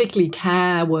doing particularly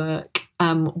care work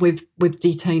with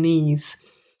detainees,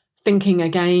 thinking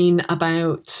again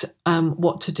about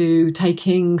what to do,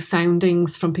 taking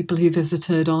soundings from people who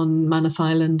visited on Manus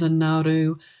Island and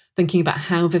Nauru, thinking about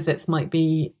how visits might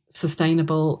be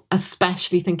sustainable,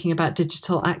 especially thinking about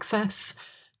digital access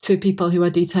to people who are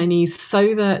detainees,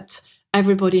 so that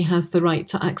everybody has the right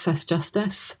to access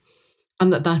justice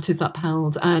and that is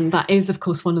upheld. And that is, of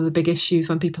course, one of the big issues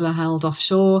when people are held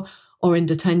offshore or in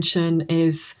detention,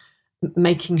 is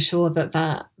making sure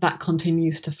that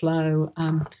continues to flow.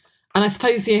 And I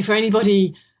suppose, for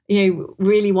anybody,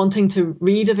 really wanting to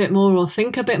read a bit more or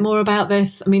think a bit more about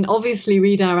this, I mean, obviously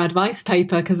read our advice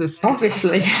paper, because it's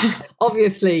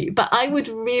obviously, but I would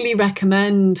really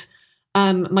recommend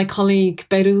my colleague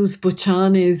Behrouz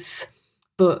Boochani's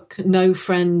book, No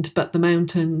Friend But the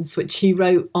Mountains, which he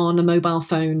wrote on a mobile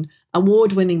phone,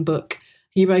 award-winning book.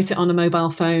 He wrote it on a mobile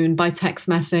phone by text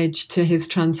message to his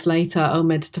translator,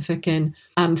 Omid Tafikin,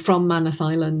 from Manus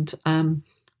Island. And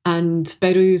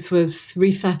Behrouz was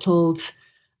resettled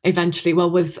eventually,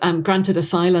 was granted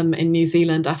asylum in New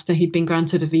Zealand after he'd been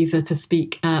granted a visa to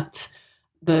speak at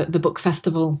the book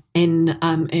festival in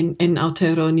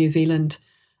Aotearoa, New Zealand.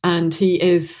 And he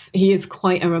is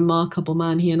quite a remarkable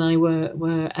man. He and I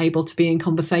were able to be in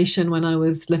conversation when I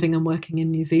was living and working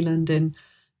in New Zealand in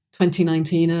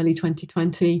 2019, early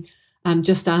 2020,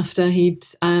 just after he'd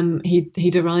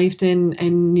arrived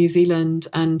in New Zealand.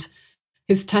 And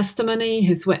his testimony,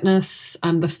 his witness,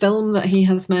 and the film that he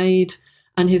has made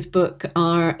and his book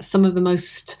are some of the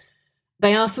most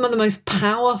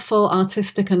powerful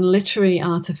artistic and literary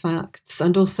artifacts,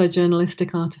 and also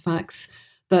journalistic artifacts,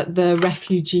 that the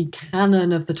refugee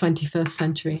canon of the 21st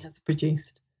century has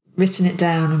produced. Written it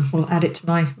down, and we'll add it to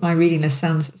my reading list.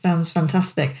 Sounds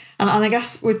fantastic. And I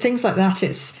guess with things like that,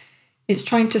 it's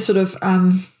trying to sort of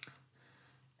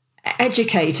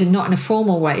educate, and not in a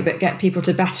formal way, but get people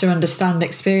to better understand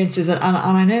experiences. And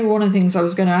I know one of the things I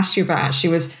was going to ask you about actually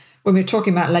was, when we're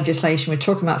talking about legislation, we're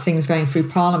talking about things going through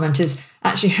Parliament, is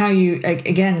actually how you,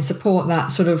 again, support that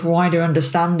sort of wider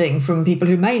understanding from people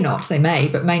who may not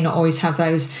always have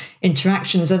those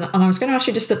interactions. And I was going to ask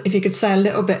you just if you could say a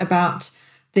little bit about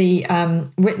the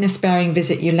witness-bearing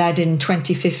visit you led in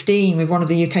 2015 with one of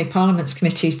the UK Parliament's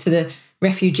committees to the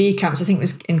refugee camps. I think it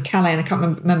was in Calais, and I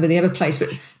can't remember the other place, but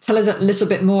tell us a little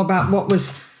bit more about what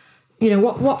was,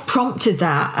 what prompted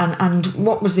that, and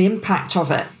what was the impact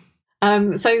of it.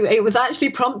 So it was actually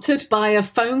prompted by a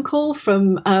phone call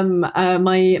from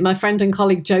my friend and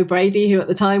colleague Jo Brady, who at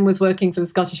the time was working for the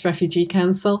Scottish Refugee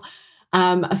Council,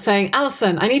 saying,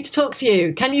 "Alison, I need to talk to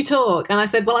you. Can you talk?" And I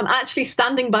said, "Well, I'm actually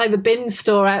standing by the bin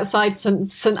store outside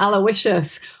St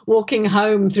Aloysius, walking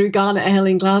home through Garnet Hill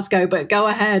in Glasgow, but go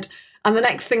ahead." And the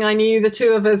next thing I knew, the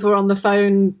two of us were on the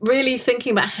phone, really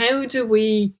thinking about how do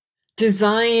we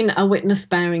design a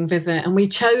witness-bearing visit. And we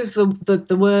chose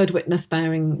the word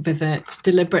witness-bearing visit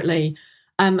deliberately,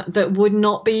 that would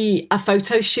not be a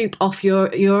photo shoot off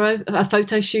Eurostar.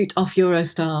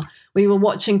 We were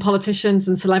watching politicians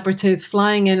and celebrities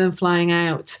flying in and flying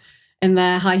out in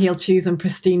their high-heeled shoes and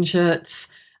pristine shirts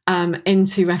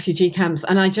into refugee camps.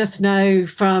 And I just know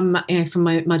from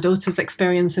my daughter's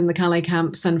experience in the Calais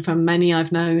camps, and from many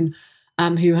I've known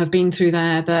who have been through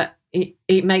there, that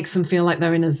it makes them feel like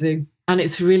they're in a zoo. And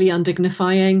it's really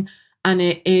undignifying, and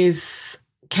it is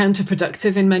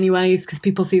counterproductive in many ways, because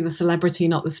people see the celebrity,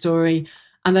 not the story.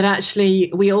 And that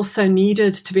actually we also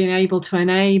needed to be able to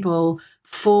enable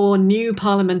for new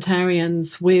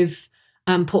parliamentarians with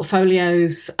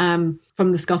portfolios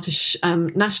from the Scottish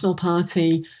National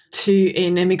Party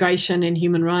in immigration, in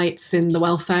human rights, in the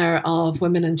welfare of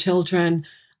women and children,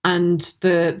 and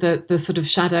the sort of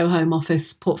shadow Home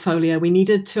Office portfolio. We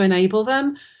needed to enable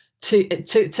them to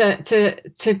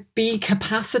be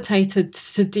capacitated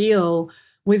to deal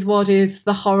with what is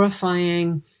the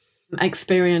horrifying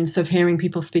experience of hearing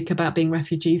people speak about being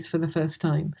refugees for the first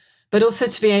time, but also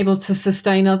to be able to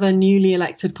sustain other newly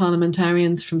elected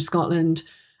parliamentarians from Scotland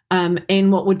in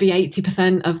what would be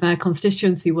 80% of their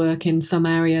constituency work in some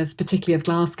areas, particularly of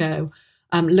Glasgow,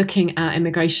 looking at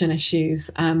immigration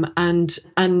issues and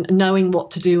knowing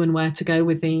what to do and where to go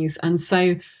with these. And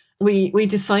so we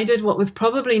decided what was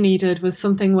probably needed was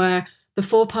something where the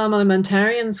 4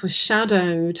 parliamentarians were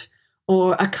shadowed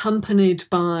or accompanied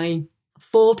by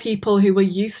 4 people who were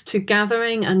used to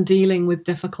gathering and dealing with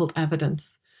difficult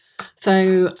evidence.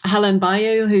 So Helen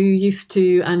Bayou, who used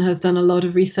to and has done a lot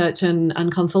of research and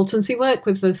consultancy work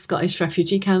with the Scottish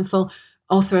Refugee Council,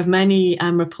 author of many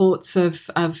reports of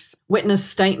witness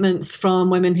statements from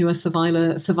women who are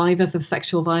survivors of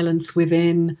sexual violence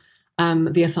within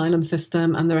the asylum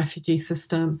system and the refugee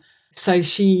system. So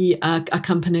she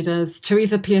accompanied us.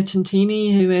 Teresa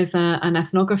Piacentini, who is an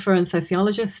ethnographer and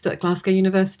sociologist at Glasgow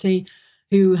University,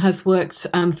 who has worked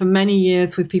for many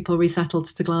years with people resettled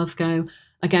to Glasgow,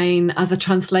 again, as a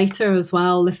translator as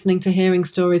well, hearing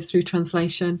stories through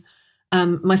translation.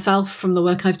 Myself, from the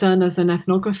work I've done as an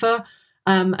ethnographer,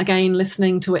 again,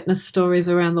 listening to witness stories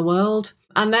around the world.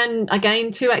 And then,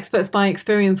 again, 2 experts by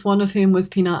experience, one of whom was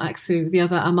Pinat Aksu, the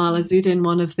other Amal Azudin,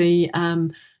 one of the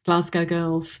Glasgow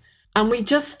girls. And we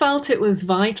just felt it was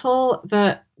vital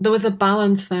that there was a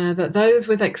balance there, that those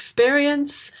with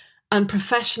experience and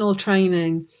professional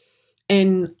training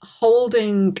in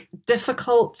holding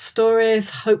difficult stories,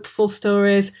 hopeful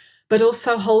stories, but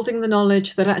also holding the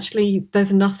knowledge that actually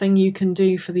there's nothing you can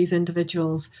do for these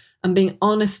individuals, and being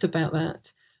honest about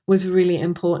that was really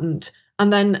important.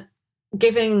 And then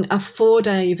giving a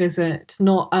 4-day visit,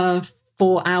 not a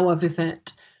 4-hour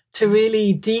visit, to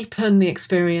really deepen the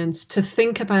experience, to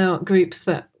think about groups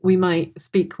that we might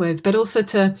speak with, but also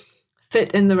to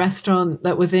sit in the restaurant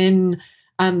that was in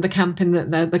the camp in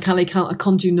the Calais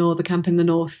Camp du Nord, the camp in the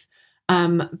north,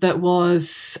 that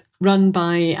was run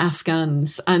by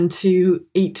Afghans, and to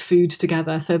eat food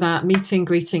together. So that meeting,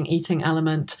 greeting, eating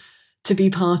element, to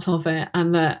be part of it,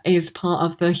 and that is part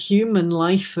of the human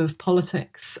life of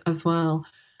politics as well.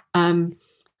 And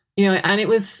it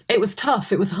was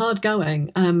tough. It was hard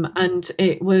going, and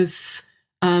it was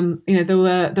there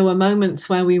were moments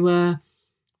where we were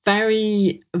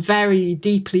very, very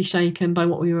deeply shaken by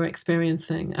what we were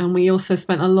experiencing, and we also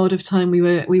spent a lot of time. We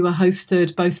were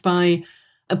hosted both by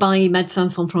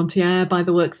Médecins Sans Frontières, by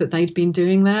the work that they'd been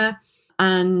doing there,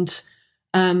 and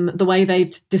the way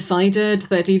they'd decided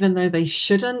that even though they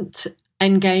shouldn't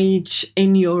engage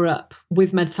in Europe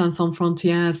with Médecins Sans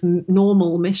Frontières'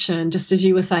 normal mission, just as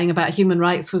you were saying about human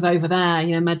rights was over there,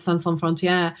 Médecins Sans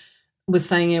Frontières was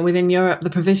saying, within Europe, the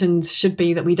provisions should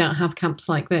be that we don't have camps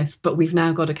like this, but we've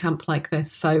now got a camp like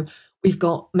this. So we've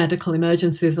got medical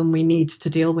emergencies and we need to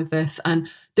deal with this, and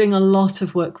doing a lot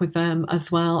of work with them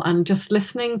as well, and just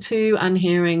listening to and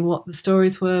hearing what the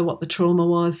stories were, what the trauma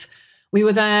was. We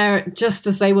were there just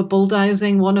as they were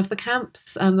bulldozing one of the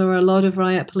camps, and there were a lot of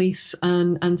riot police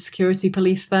and security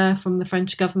police there from the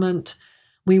French government.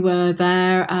 We were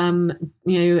there, in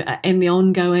the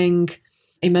ongoing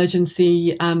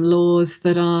emergency laws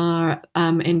that are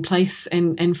in place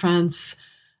in France.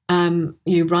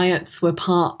 Riots were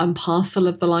part and parcel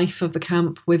of the life of the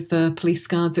camp with the police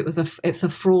guards. It's a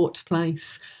fraught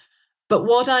place. But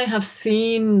what I have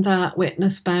seen that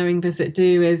witness bearing visit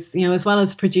do is, as well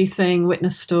as producing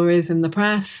witness stories in the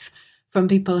press from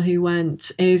people who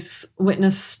went, is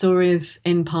witness stories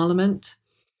in Parliament.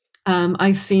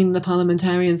 I've seen the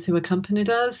parliamentarians who accompanied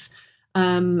us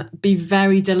be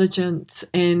very diligent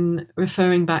in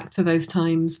referring back to those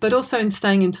times, but also in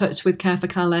staying in touch with Care for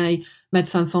Calais,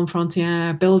 Médecins Sans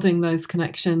Frontières, building those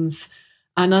connections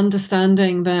and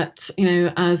understanding that,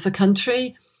 as a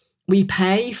country, we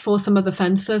pay for some of the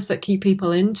fences that keep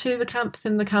people into the camps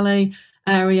in the Calais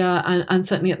area, and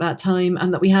certainly at that time,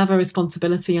 and that we have a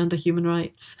responsibility under human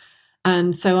rights.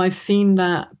 And so I've seen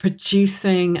that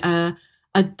producing a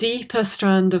deeper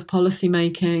strand of policy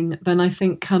making than I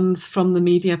think comes from the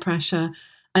media pressure.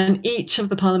 And each of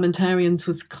the parliamentarians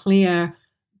was clear,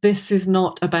 this is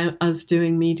not about us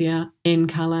doing media in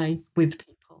Calais with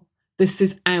people. This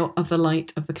is out of the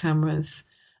light of the cameras.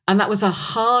 And that was a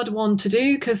hard one to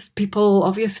do because people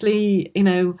obviously,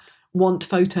 want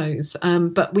photos.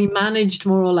 But we managed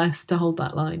more or less to hold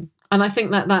that line. And I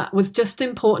think that was just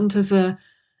important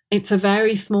it's a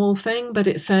very small thing, but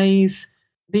it says,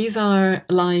 these are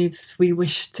lives we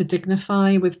wish to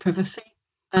dignify with privacy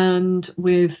and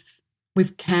with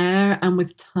care and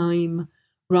with time,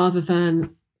 rather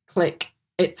than click,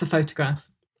 it's a photograph.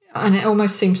 And it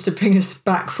almost seems to bring us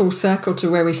back full circle to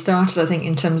where we started, I think,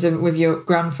 in terms of with your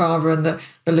grandfather and the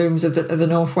looms of the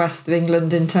northwest of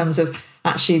England, in terms of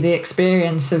actually the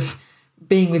experience of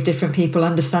being with different people,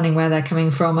 understanding where they're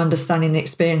coming from, understanding the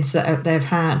experience that they've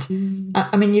had.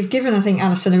 I mean, you've given, I think,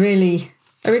 Alison, a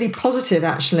really positive,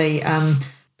 actually,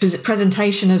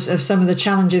 presentation of some of the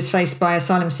challenges faced by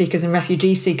asylum seekers and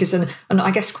refugee seekers, and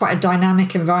I guess quite a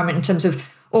dynamic environment in terms of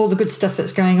all the good stuff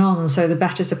that's going on. So the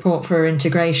better support for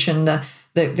integration,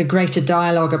 the greater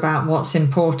dialogue about what's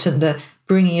important, the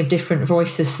bringing of different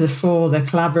voices to the fore, the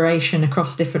collaboration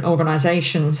across different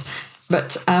organisations.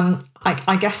 But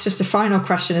I guess just a final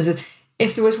question is,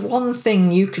 if there was one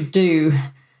thing you could do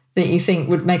that you think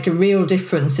would make a real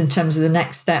difference in terms of the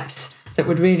next steps that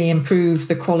would really improve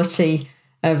the quality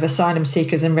of asylum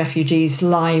seekers and refugees'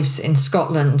 lives in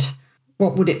Scotland,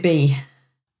 what would it be?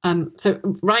 So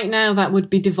right now, that would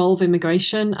be devolve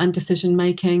immigration and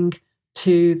decision-making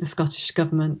to the Scottish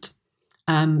Government.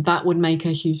 That would make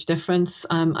a huge difference.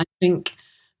 I think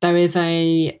there is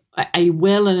a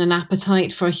will and an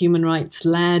appetite for a human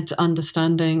rights-led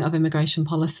understanding of immigration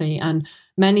policy. And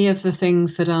many of the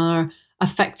things that are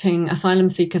affecting asylum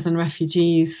seekers and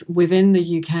refugees within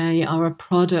the UK are a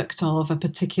product of a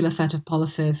particular set of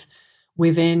policies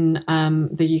within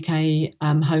the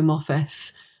UK Home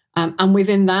Office. And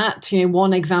within that,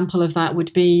 one example of that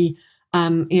would be,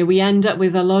 we end up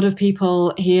with a lot of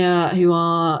people here who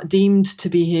are deemed to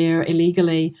be here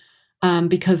illegally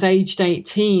because aged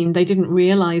 18, they didn't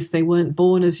realise they weren't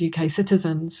born as UK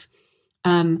citizens.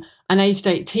 And aged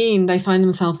 18, they find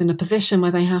themselves in a position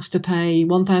where they have to pay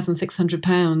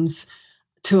 £1,600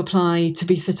 to apply to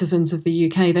be citizens of the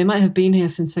UK. They might have been here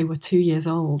since they were 2 years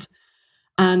old.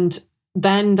 And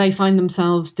then they find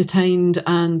themselves detained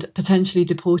and potentially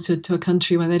deported to a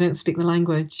country where they don't speak the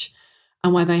language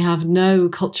and where they have no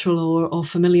cultural or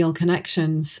familial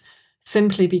connections,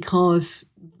 simply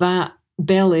because that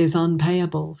bill is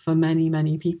unpayable for many,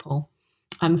 many people.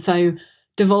 So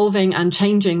devolving and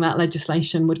changing that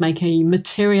legislation would make a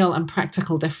material and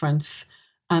practical difference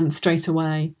straight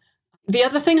away. The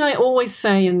other thing I always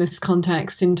say in this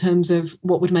context, in terms of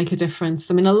what would make a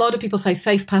difference, I mean, a lot of people say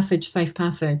safe passage, safe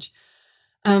passage.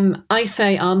 I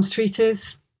say arms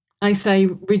treaties. I say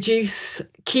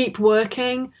keep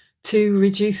working to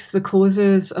reduce the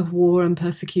causes of war and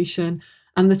persecution.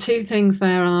 And the two things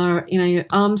there are,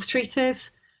 arms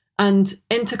treaties and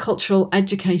intercultural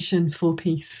education for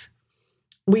peace.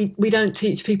 We don't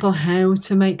teach people how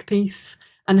to make peace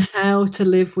and how to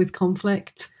live with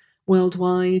conflict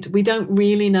worldwide. We don't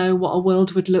really know what a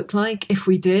world would look like if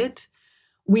we did.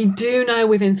 we do know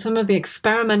within some of the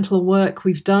experimental work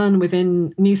we've done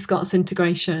within New Scots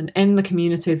integration in the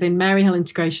communities, in Maryhill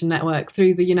Integration Network,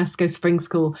 through the UNESCO Spring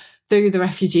School, through the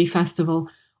Refugee Festival,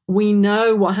 we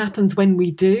know what happens when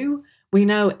we do. We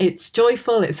know it's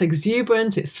joyful, it's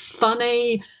exuberant, it's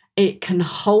funny, it can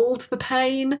hold the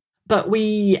pain, but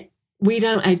we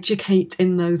don't educate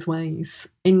in those ways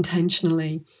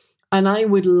intentionally. And I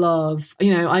would love,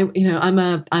 I'm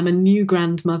a new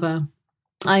grandmother.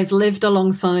 I've lived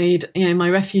alongside, my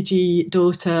refugee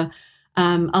daughter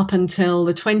up until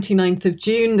the 29th of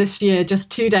June this year,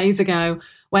 just 2 days ago,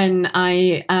 when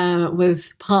I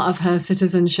was part of her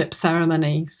citizenship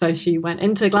ceremony. So she went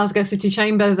into Glasgow City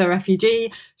Chambers, a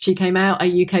refugee. She came out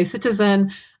a UK citizen,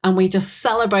 and we just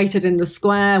celebrated in the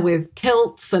square with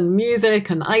kilts and music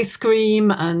and ice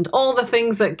cream and all the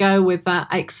things that go with that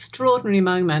extraordinary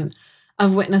moment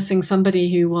of witnessing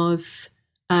somebody who was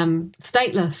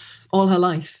stateless all her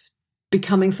life,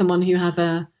 becoming someone who has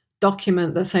a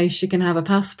document that says she can have a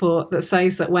passport, that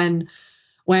says that when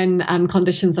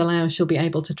conditions allow, she'll be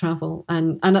able to travel.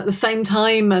 And at the same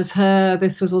time as her,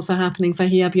 this was also happening for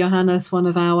Hiab Johannes, one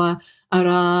of our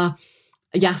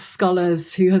YAS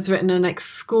scholars, who has written an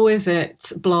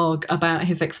exquisite blog about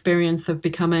his experience of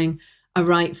becoming a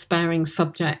rights-bearing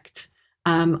subject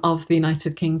of the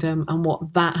United Kingdom and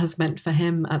what that has meant for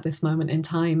him at this moment in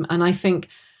time. And I think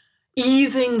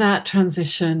easing that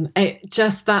transition,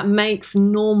 that makes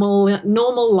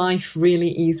normal life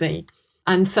really easy.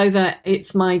 And so that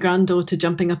it's my granddaughter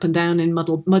jumping up and down in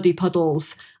muddy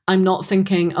puddles, I'm not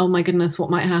thinking, oh my goodness, what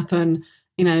might happen?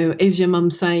 Is your mum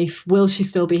safe? Will she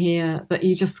still be here? That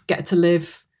you just get to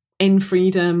live in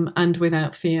freedom and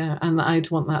without fear. And that I'd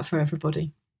want that for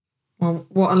everybody. Well,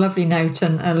 what a lovely note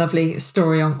and a lovely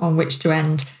story on which to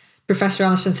end. Professor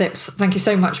Alison Phipps, thank you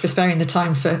so much for sparing the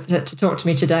time to talk to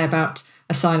me today about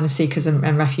asylum seekers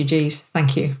and refugees.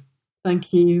 Thank you.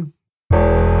 Thank you.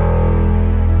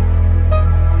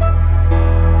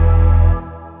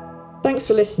 Thanks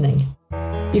for listening.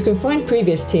 You can find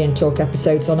previous TN Talk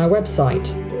episodes on our website,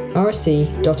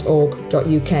 rc.org.uk,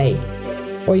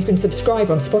 or you can subscribe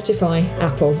on Spotify,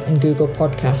 Apple and Google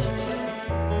Podcasts.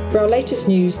 For our latest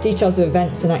news, details of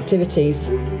events and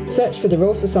activities, search for the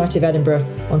Royal Society of Edinburgh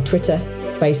on Twitter,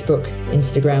 Facebook,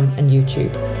 Instagram and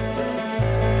YouTube.